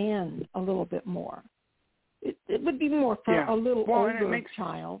understand a little bit more. It would be more for a little older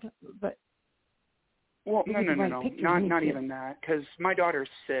child, but no, not even that, because my daughter's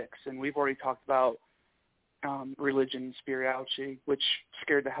 6, and we've already talked about religion and spirituality, which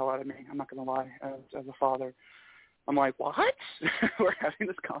scared the hell out of me. I'm not going to lie, as a father. I'm like, what? We're having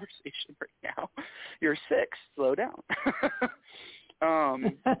this conversation right now. You're 6. Slow down.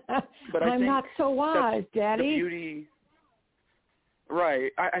 But I'm not so wise, Daddy. The beauty.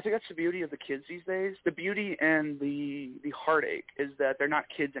 Right. I think that's the beauty of the kids these days. The beauty and the heartache is that they're not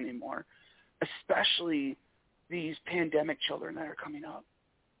kids anymore, especially these pandemic children that are coming up.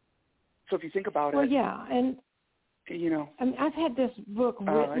 So if you think about it. Well, yeah, and you know, I mean, I've had this book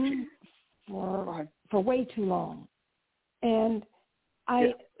written for way too long, and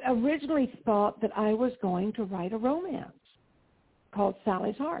I originally thought that I was going to write a romance called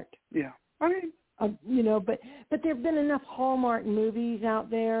Sally's Heart. Yeah, I mean. You know, but there have been enough Hallmark movies out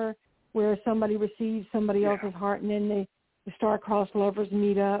there where somebody receives somebody else's heart and then the star-crossed lovers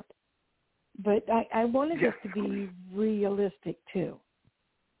meet up. But I wanted this to be realistic too.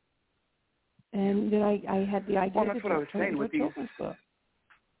 And then I had the idea that's what I was saying with these.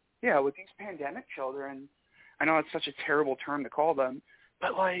 Yeah, with these pandemic children, I know it's such a terrible term to call them,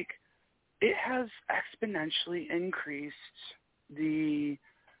 but like it has exponentially increased the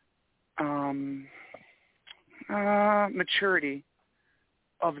maturity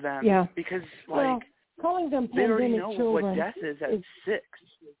of them. Yeah. Because calling them they already pandemic know children what death is at 6.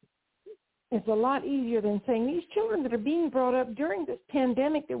 It's a lot easier than saying these children that are being brought up during this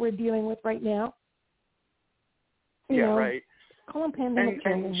pandemic that we're dealing with right now. You know, right. Call them pandemic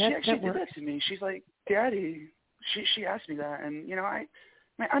children. And she actually did that to me. She's like, Daddy, she asked me that, and you know, I'm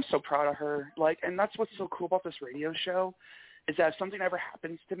so proud of her. Like, and that's what's so cool about this radio show, is that if something ever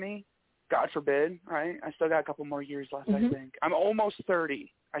happens to me, God forbid, right? I still got a couple more years left, I think. I'm almost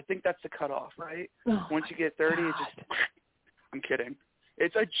 30. I think that's the cutoff, right? Oh, once you get 30, it just, I'm kidding.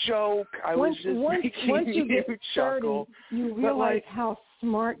 It's a joke. Once you get chuckle. 30, you realize how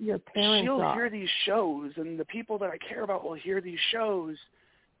smart your parents are. She'll are. hear these shows, and the people that I care about will hear these shows,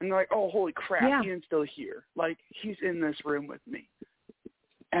 and they're like, oh, holy crap, Ian's still here. Like, he's in this room with me.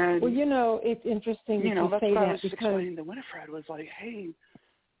 And, well, you know, it's interesting that that's say what that I was because explaining to Winifred was like, hey,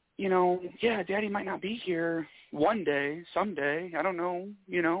 you know, Daddy might not be here one day, someday, I don't know,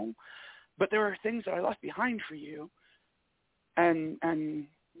 you know, but there are things that I left behind for you, and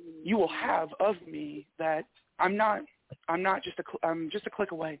you will have of me that I'm just a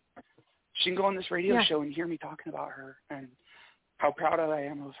click away. She can go on this radio show and hear me talking about her and how proud I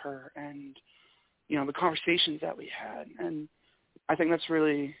am of her, and you know, the conversations that we had, and I think that's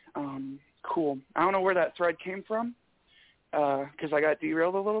really cool. I don't know where that thread came from, because I got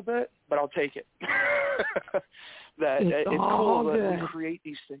derailed a little bit, but I'll take it. It's cool that we create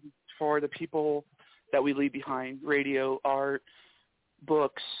these things for the people that we leave behind: radio, art,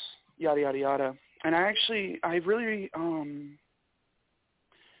 books, yada yada yada. And I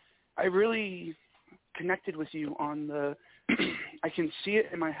really connected with you on the I can see it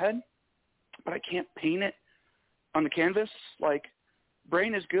in my head, but I can't paint it on the canvas. Like,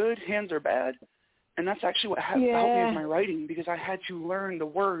 brain is good, hands are bad. And that's actually what helped me with my writing, because I had to learn the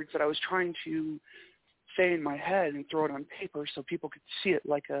words that I was trying to say in my head and throw it on paper so people could see it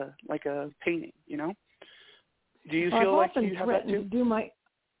like a painting, you know? Do you feel like you have that too?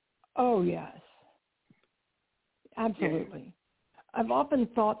 Oh, yes. Absolutely. Yeah. I've often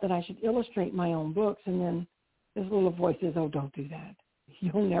thought that I should illustrate my own books, and then this little voice says, oh, don't do that.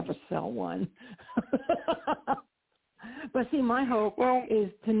 You'll never sell one. But see, my hope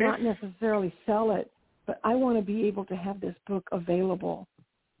is to not necessarily sell it, but I want to be able to have this book available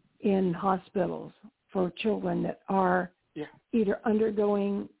in hospitals for children that are either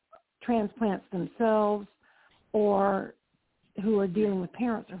undergoing transplants themselves or who are dealing with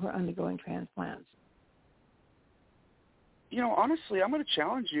parents who are undergoing transplants. You know, honestly, I'm going to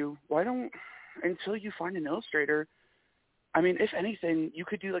challenge you. Why don't, until you find an illustrator, I mean, if anything, you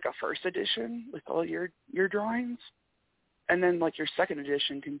could do like a first edition with all your drawings, and then like your second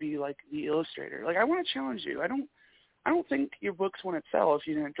edition can be like the illustrator. Like, I want to challenge you. I don't think your books wouldn't sell if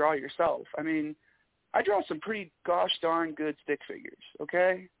you didn't draw yourself. I mean, I draw some pretty gosh darn good stick figures,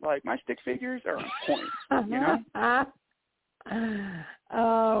 okay? Like, my stick figures are on point, you know?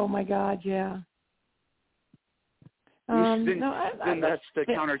 Oh, my God, yeah. Then that's the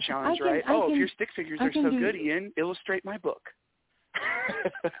counter challenge, right? If your stick figures are so good, Ian, illustrate my book.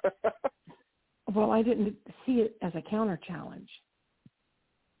 Well, I didn't see it as a counter challenge.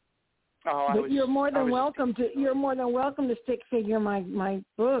 But you're more than welcome to stick figure my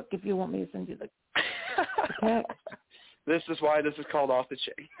book if you want me to send you the text. This is why this is called Off the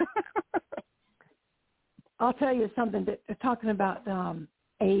Chain. I'll tell you something. Talking about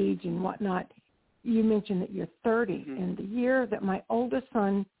age and whatnot, you mentioned that you're 30. Mm-hmm. And the year that my oldest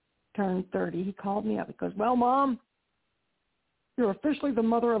son turned 30, he called me up. He goes, well, Mom, you're officially the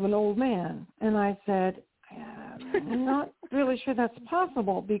mother of an old man. And I said, I'm not really sure that's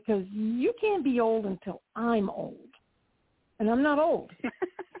possible, because you can't be old until I'm old. And I'm not old.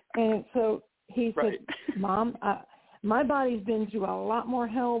 And so he said, Mom, my body's been through a lot more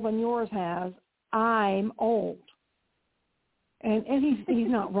hell than yours has. I'm old. And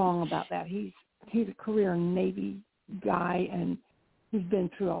he's not wrong about that. He's a career Navy guy, and he's been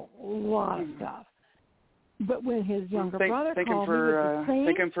through a lot of stuff. But when his younger brother called me,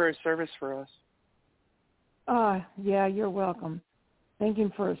 thank him for his service for us. Yeah, you're welcome. Thank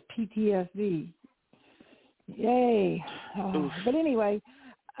him for his PTSD. Yay. But anyway,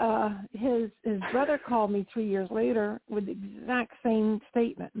 his brother called me 3 years later with the exact same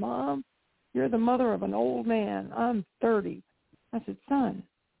statement. Mom, you're the mother of an old man. I'm 30. I said, son,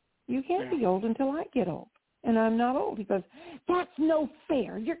 you can't be old until I get old. And I'm not old. He goes, that's no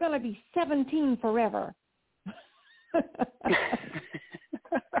fair. You're going to be 17 forever.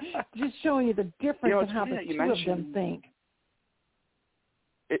 Just showing you the difference in how the two of them think.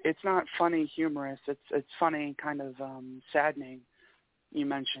 It's not funny, humorous. It's funny, kind of saddening. You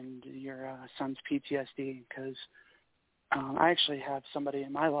mentioned your son's PTSD, because I actually have somebody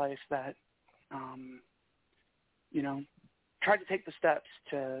in my life that, tried to take the steps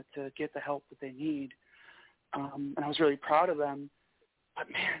to get the help that they need, and I was really proud of them. But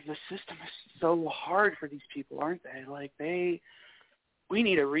man, the system is so hard for these people, aren't they? Like, we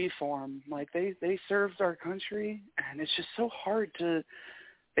need a reform. Like, they served our country, and it's just so hard to.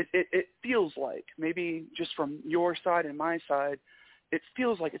 It feels like, maybe just from your side and my side, it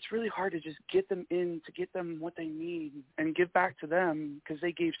feels like it's really hard to just get them in, to get them what they need and give back to them, because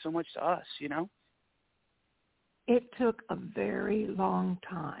they gave so much to us, you know? It took a very long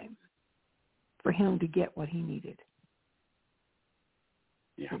time for him to get what he needed.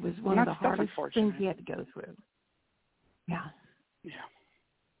 Yeah. It was one of the hardest things he had to go through. Yeah. Yeah.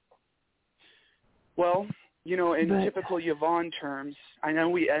 Well, in typical Yvonne terms, I know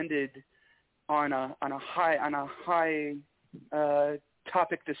we ended on a high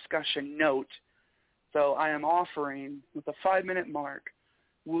topic discussion note. So I am offering, with the 5-minute mark,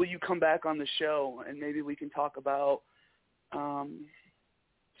 will you come back on the show and maybe we can talk about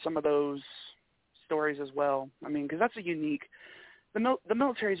some of those stories as well? I mean, because that's a unique. The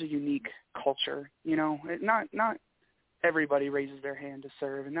military is a unique culture. Not everybody raises their hand to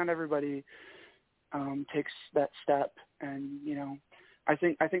serve, and not everybody takes that step. And I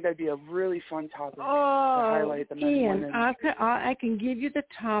think that'd be a really fun topic to highlight the men and women. I can give you the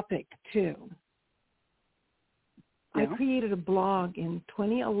topic too. Yeah. I created a blog in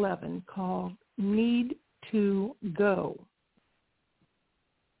 2011 called Need to Go.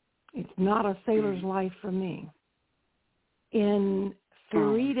 It's not a sailor's life for me. In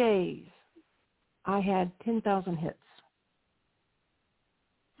 3 days, I had 10,000 hits.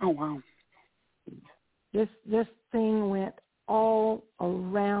 Oh, wow. This thing went all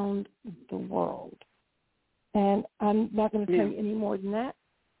around the world. And I'm not going to tell you any more than that.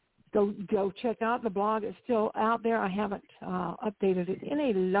 Go check out the blog. It's still out there. I haven't updated it in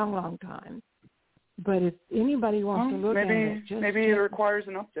a long, long time. But if anybody wants to look at it, maybe it requires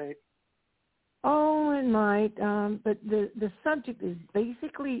an update. Oh, it might. But the subject is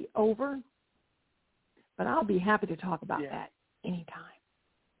basically over. But I'll be happy to talk about that anytime.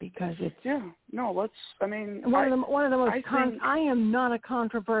 Because it's one of the most. I am not a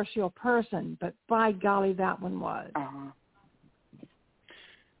controversial person, but by golly, that one was.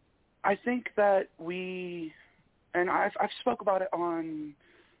 I think that I've spoke about it on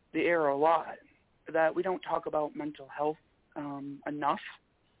the air a lot, that we don't talk about mental health enough,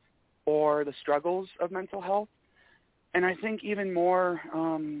 or the struggles of mental health, and I think even more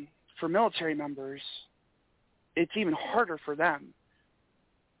for military members, it's even harder for them.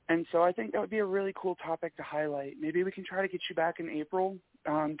 And so I think that would be a really cool topic to highlight. Maybe we can try to get you back in April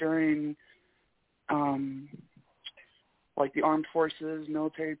during like the Armed Forces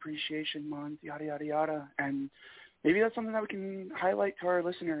Military Appreciation Month, yada, yada, yada. And maybe that's something that we can highlight to our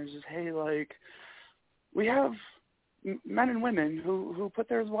listeners is, hey, like, we have men and women who put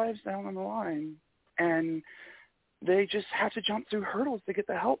their lives down on the line, and they just have to jump through hurdles to get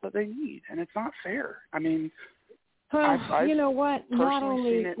the help that they need. And it's not fair. I mean, I've you know what? Not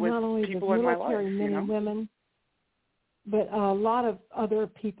only seen it with people the in my military life, men and women, but a lot of other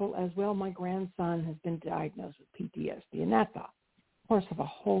people as well. My grandson has been diagnosed with PTSD, and that's a horse of a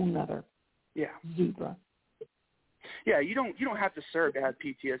whole nother zebra. Yeah, you don't have to serve to have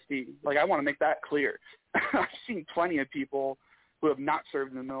PTSD. Like, I want to make that clear. I've seen plenty of people who have not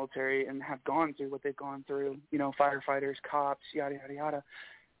served in the military and have gone through what they've gone through, firefighters, cops, yada, yada, yada,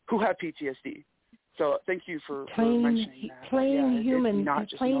 who have PTSD. So thank you for mentioning that. Plain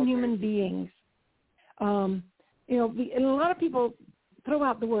human beings. And a lot of people throw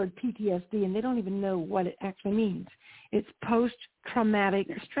out the word PTSD, and they don't even know what it actually means. It's post-traumatic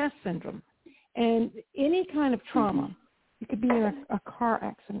stress syndrome. And any kind of trauma, you could be in a car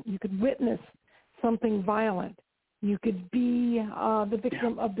accident, you could witness something violent, you could be the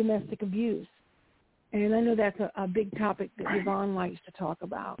victim of domestic abuse. And I know that's a big topic that Yvonne likes to talk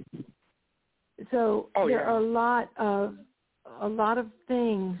about. So there are a lot of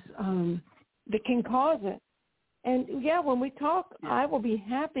things that can cause it. And when we talk, I will be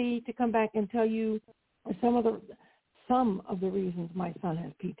happy to come back and tell you some of the reasons my son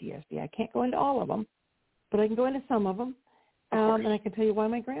has PTSD. I can't go into all of them, but I can go into some of them. And I can tell you why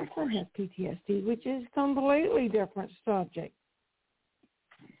my grandson has PTSD, which is a completely different subject.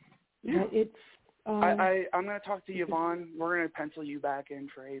 Yeah. But it's I'm going to talk to Yvonne. We're going to pencil you back in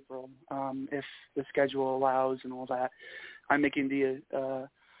for April if the schedule allows and all that. I'm making the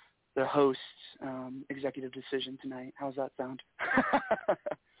host's executive decision tonight. How's that sound?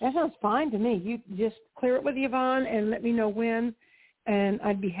 That sounds fine to me. You just clear it with Yvonne and let me know when, and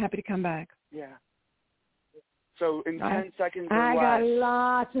I'd be happy to come back. Yeah. So in 10 seconds or less, I got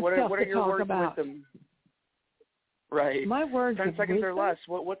lots of stuff what are to your talk words about. Of wisdom? Right. My words 10 of seconds wisdom? or less.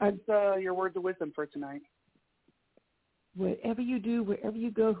 What's your words of wisdom for tonight? Whatever you do, wherever you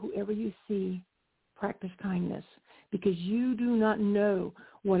go, whoever you see, practice kindness, because you do not know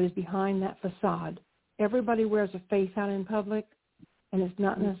what is behind that facade. Everybody wears a face out in public, and it's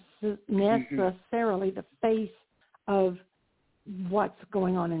not necessarily the face of what's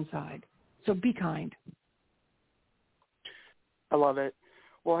going on inside. So be kind. I love it.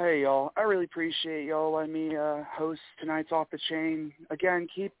 Well, hey, y'all, I really appreciate y'all letting me host tonight's Off the Chain. Again,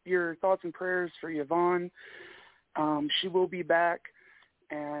 keep your thoughts and prayers for Yvonne. She will be back.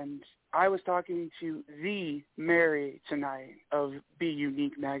 And I was talking to the Mary tonight of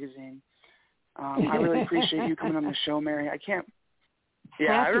BUneke Magazine. I really appreciate you coming on the show, Mary. I can't.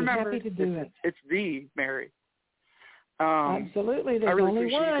 Yeah, I remember. Happy to do it. It's the Mary. Absolutely. There's I really only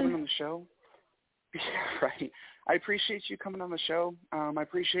appreciate you one. coming on the show. Yeah, right. I appreciate you coming on the show. I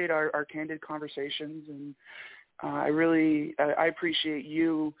appreciate our candid conversations, and I appreciate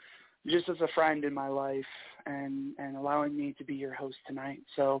you just as a friend in my life and allowing me to be your host tonight.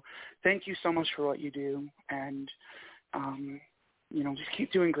 So thank you so much for what you do, and just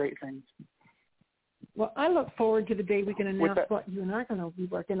keep doing great things. Well, I look forward to the day we can announce what you and I are going to be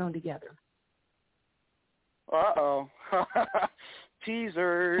working on together. Uh-oh.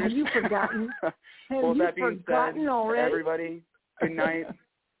 Teasers. Have you forgotten? Well, that being forgotten said, already? Everybody, good night.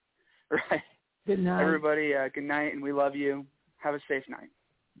 Right. Good night. Everybody, good night, and we love you. Have a safe night.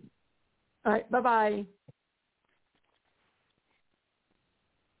 All right, bye-bye.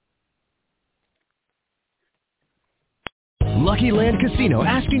 Lucky Land Casino,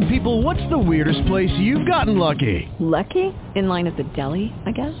 asking people, what's the weirdest place you've gotten lucky? Lucky? In line at the deli,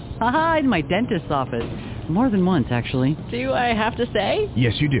 I guess? Aha, in my dentist's office. More than once, actually. Do I have to say?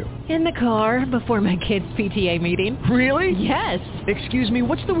 Yes, you do. In the car before my kids' PTA meeting. Really? Yes. Excuse me,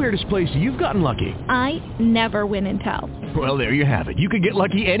 what's the weirdest place you've gotten lucky? I never win and tell. Well, there you have it. You can get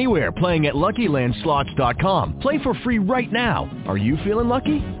lucky anywhere, playing at LuckyLandSlots.com. Play for free right now. Are you feeling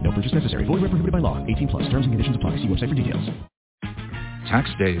lucky? No purchase necessary. Void where prohibited by law. 18+. Terms and conditions apply. See website for details. Tax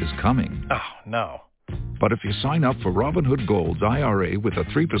day is coming. Oh, no. But if you sign up for Robinhood Gold's IRA with a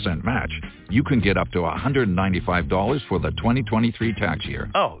 3% match, you can get up to $195 for the 2023 tax year.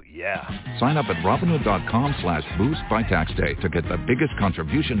 Oh, yeah. Sign up at Robinhood.com/boost by tax day to get the biggest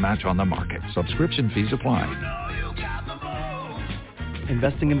contribution match on the market. Subscription fees apply.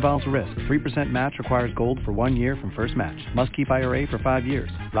 Investing involves risk. 3% match requires gold for 1 year from first match. Must keep IRA for 5 years.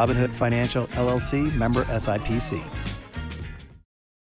 Robinhood Financial, LLC, member SIPC.